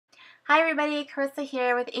Hi everybody, Carissa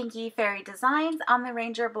here with Inky Fairy Designs on the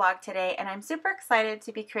Ranger blog today, and I'm super excited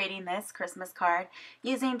to be creating this Christmas card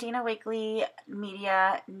using Dina Wakley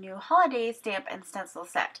Media new holiday stamp and stencil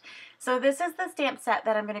set. So this is the stamp set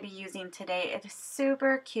that I'm going to be using today. It is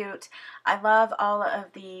super cute. I love all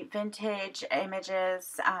of the vintage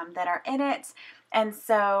images that are in it. And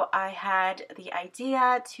so I had the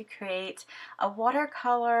idea to create a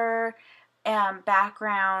watercolor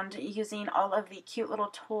background using all of the cute little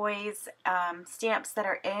toys, stamps that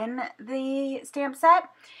are in the stamp set.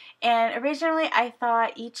 And originally I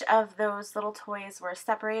thought each of those little toys were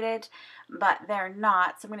separated, but they're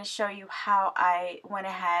not. So I'm going to show you how I went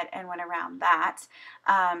ahead and went around that.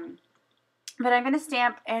 But I'm going to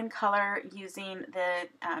stamp and color using the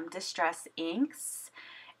Distress inks.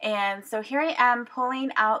 And so here I am pulling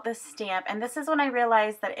out the stamp, and this is when I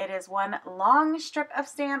realized that it is one long strip of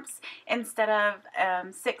stamps instead of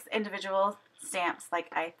 6 individual stamps like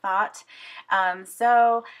I thought.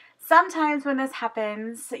 So sometimes when this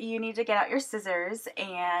happens, you need to get out your scissors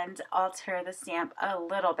and alter the stamp a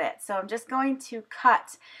little bit. So I'm just going to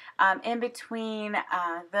cut in between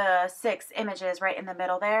the 6 images right in the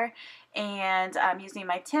middle there, and I'm using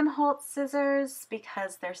my Tim Holtz scissors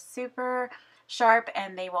because they're super sharp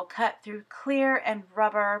and they will cut through clear and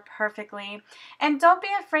rubber perfectly. And don't be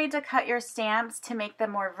afraid to cut your stamps to make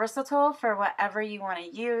them more versatile for whatever you want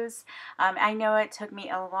to use. I know it took me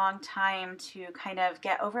a long time to kind of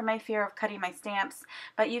get over my fear of cutting my stamps,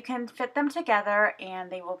 but you can fit them together and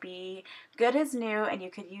they will be good as new, and you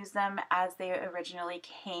could use them as they originally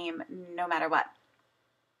came no matter what.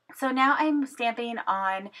 So now I'm stamping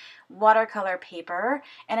on watercolor paper,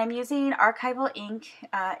 and I'm using archival ink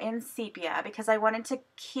in sepia because I wanted to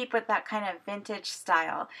keep with that kind of vintage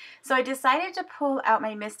style. So I decided to pull out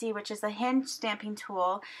my Misty, which is a hinge stamping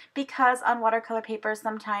tool, because on watercolor paper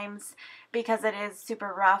sometimes, because it is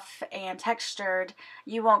super rough and textured,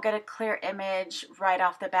 you won't get a clear image right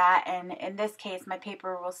off the bat, and in this case my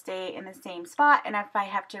paper will stay in the same spot, and if I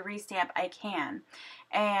have to restamp I can.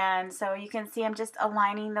 And so you can see I'm just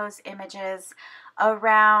aligning those images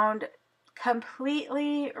around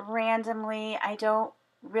completely randomly. I don't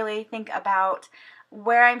really think about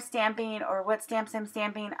where I'm stamping or what stamps I'm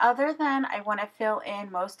stamping, other than I want to fill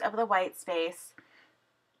in most of the white space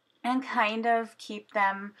and kind of keep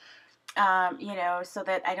them you know, so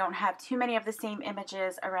that I don't have too many of the same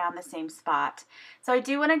images around the same spot. So I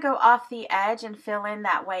do want to go off the edge and fill in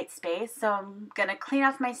that white space. So I'm going to clean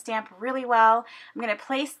off my stamp really well. I'm going to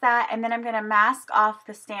place that, and then I'm going to mask off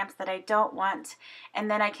the stamps that I don't want,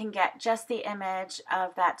 and then I can get just the image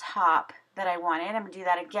of that top that I wanted. I'm going to do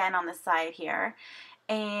that again on the side here.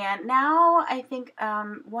 And now I think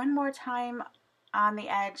one more time on the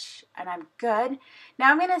edge, and I'm good.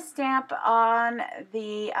 Now I'm going to stamp on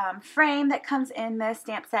the frame that comes in this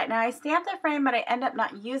stamp set. Now I stamped the frame, but I end up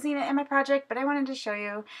not using it in my project, but I wanted to show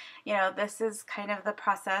you, you know, this is kind of the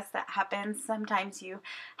process that happens. Sometimes you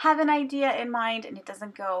have an idea in mind and it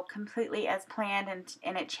doesn't go completely as planned,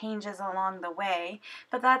 and it changes along the way,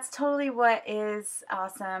 but that's totally what is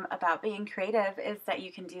awesome about being creative, is that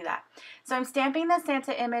you can do that. So I'm stamping the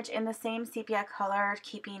Santa image in the same sepia color,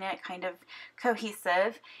 keeping it kind of cohesive.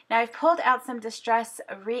 Now I've pulled out some Distress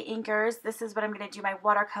re-inkers. This is what I'm going to do my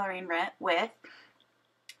watercoloring with.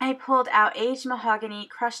 I pulled out Aged Mahogany,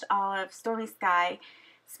 Crushed Olive, Stormy Sky,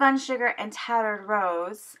 Spun Sugar, and Tattered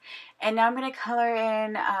Rose. And now I'm going to color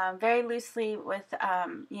in very loosely with,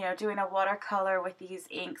 you know, doing a watercolor with these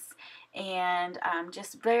inks, and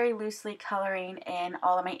just very loosely coloring in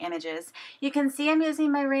all of my images. You can see I'm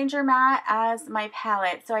using my Ranger mat as my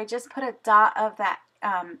palette, so I just put a dot of that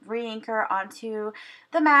re-inker onto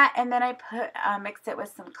the mat, and then I mix it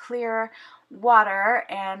with some clear water,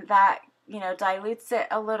 and that, you know, dilutes it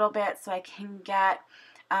a little bit so I can get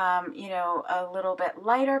you know, a little bit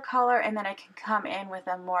lighter color, and then I can come in with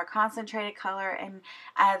a more concentrated color and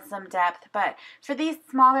add some depth. But for these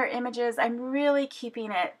smaller images, I'm really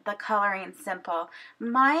keeping the coloring simple.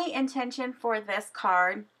 My intention for this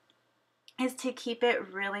card is to keep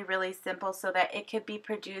it really, really simple so that it could be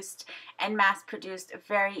produced and mass produced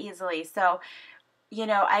very easily. So, you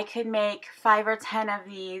know, I could make 5 or 10 of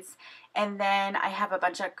these, and then I have a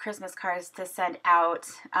bunch of Christmas cards to send out,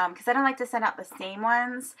 because I don't like to send out the same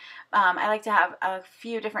ones. I like to have a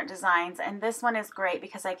few different designs, and this one is great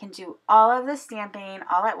because I can do all of the stamping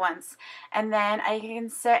all at once, and then I can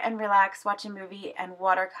sit and relax, watch a movie, and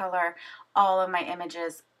watercolor all of my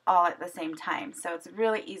images all at the same time. So it's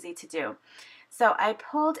really easy to do. So I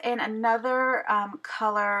pulled in another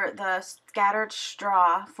color, the Scattered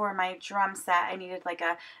Straw, for my drum set. I needed like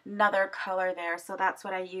another color there, so that's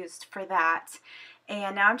what I used for that.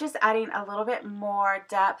 And now I'm just adding a little bit more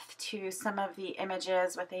depth to some of the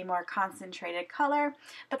images with a more concentrated color.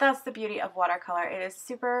 But that's the beauty of watercolor. It is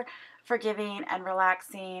super forgiving and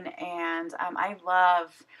relaxing, and I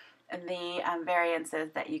love the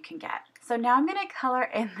variances that you can get. So now I'm going to color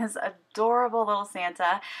in this adorable little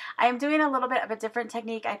Santa. I'm doing a little bit of a different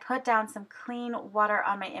technique. I put down some clean water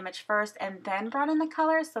on my image first and then brought in the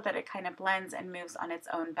colors so that it kind of blends and moves on its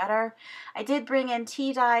own better. I did bring in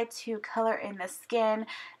tea dye to color in the skin.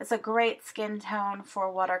 It's a great skin tone for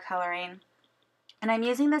watercoloring. And I'm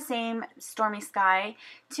using the same Stormy Sky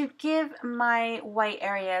to give my white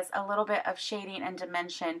areas a little bit of shading and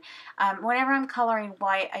dimension. Whenever I'm coloring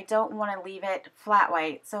white, I don't want to leave it flat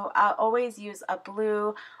white. So I'll always use a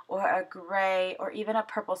blue or a gray or even a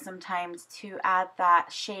purple sometimes to add that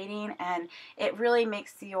shading. And it really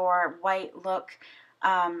makes your white look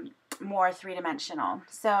more three-dimensional.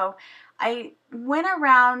 So I went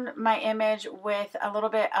around my image with a little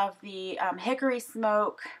bit of the Hickory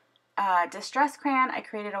Smoke Distress Crayon. I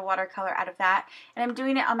created a watercolor out of that, and I'm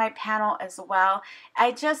doing it on my panel as well.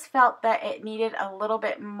 I just felt that it needed a little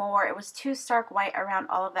bit more. It was too stark white around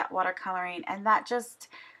all of that watercoloring, and that just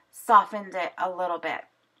softened it a little bit.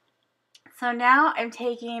 So now I'm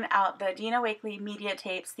taking out the Dina Wakley Media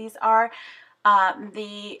tapes. These are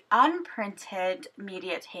the unprinted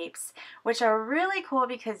media tapes, which are really cool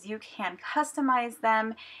because you can customize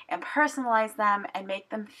them and personalize them and make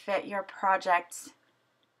them fit your project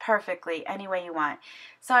perfectly any way you want.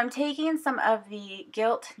 So I'm taking some of the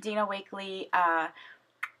Gilt Dina Wakley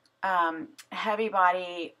heavy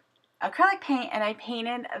body acrylic paint, and I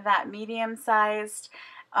painted that medium-sized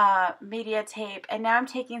media tape, and now I'm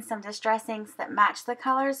taking some distress inks that match the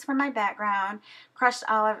colors from my background, crushed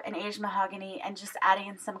olive and aged mahogany, and just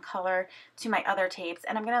adding some color to my other tapes.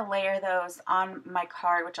 And I'm going to layer those on my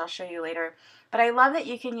card, which I'll show you later. But I love that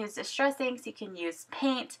you can use distress inks, you can use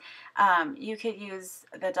paint, you could use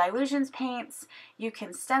the Dilutions paints, you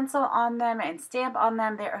can stencil on them and stamp on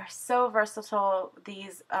them. They are so versatile,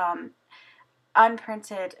 these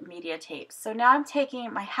unprinted media tapes. So now I'm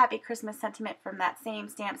taking my Happy Christmas sentiment from that same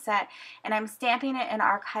stamp set, and I'm stamping it in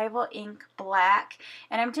Archival Ink Black,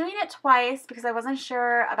 and I'm doing it twice because I wasn't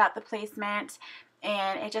sure about the placement,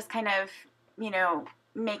 and it just kind of, you know,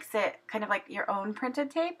 makes it kind of like your own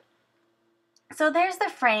printed tape. So there's the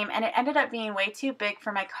frame, and it ended up being way too big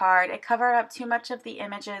for my card. It covered up too much of the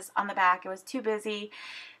images on the back. It was too busy.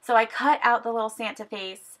 So I cut out the little Santa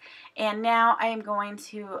face, and now I am going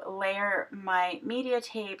to layer my media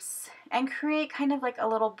tapes and create kind of like a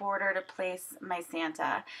little border to place my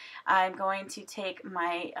Santa. I'm going to take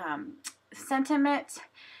my sentiment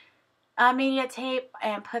media tape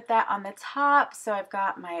and put that on the top. So I've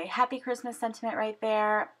got my Happy Christmas sentiment right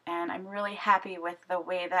there, and I'm really happy with the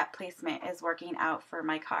way that placement is working out for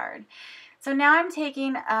my card. So now I'm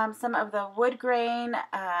taking some of the wood grain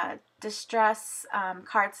distress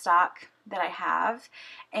cardstock that I have,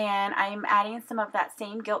 and I'm adding some of that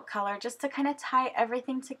same gilt color just to kind of tie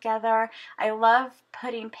everything together. I love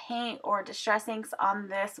putting paint or distress inks on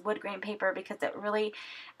this wood grain paper because it really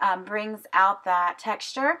brings out that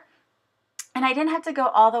texture. And I didn't have to go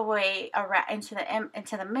all the way around into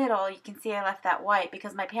the middle. You can see I left that white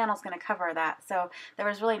because my panel's going to cover that. So there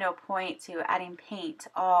was really no point to adding paint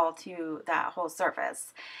all to that whole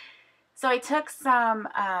surface. So I took some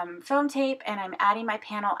foam tape and I'm adding my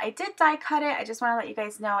panel. I did die cut it. I just want to let you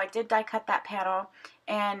guys know I did die cut that panel.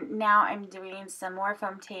 And now I'm doing some more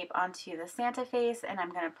foam tape onto the Santa face, and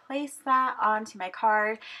I'm going to place that onto my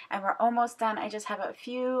card. And we're almost done. I just have a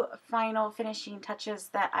few final finishing touches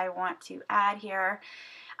that I want to add here.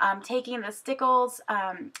 Taking the Stickles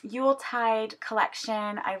Yuletide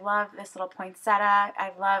collection. I love this little poinsettia.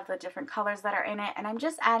 I love the different colors that are in it, and I'm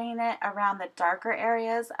just adding it around the darker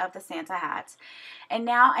areas of the Santa hat. And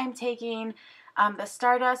now I'm taking the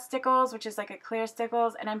Stardust Stickles, which is like a clear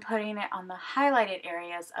Stickles, and I'm putting it on the highlighted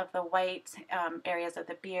areas of the white areas of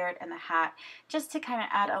the beard and the hat, just to kind of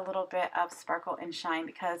add a little bit of sparkle and shine,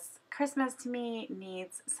 because Christmas to me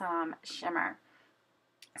needs some shimmer.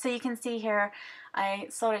 So you can see here, I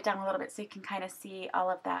slowed it down a little bit so you can kind of see all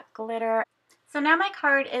of that glitter. So now my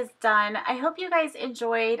card is done. I hope you guys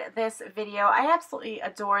enjoyed this video. I absolutely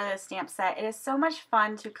adore this stamp set. It is so much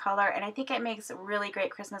fun to color, and I think it makes really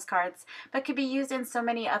great Christmas cards, but could be used in so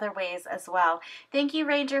many other ways as well. Thank you,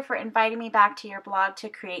 Ranger, for inviting me back to your blog to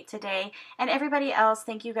create today. And everybody else,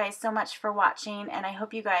 thank you guys so much for watching, and I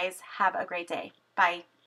hope you guys have a great day. Bye.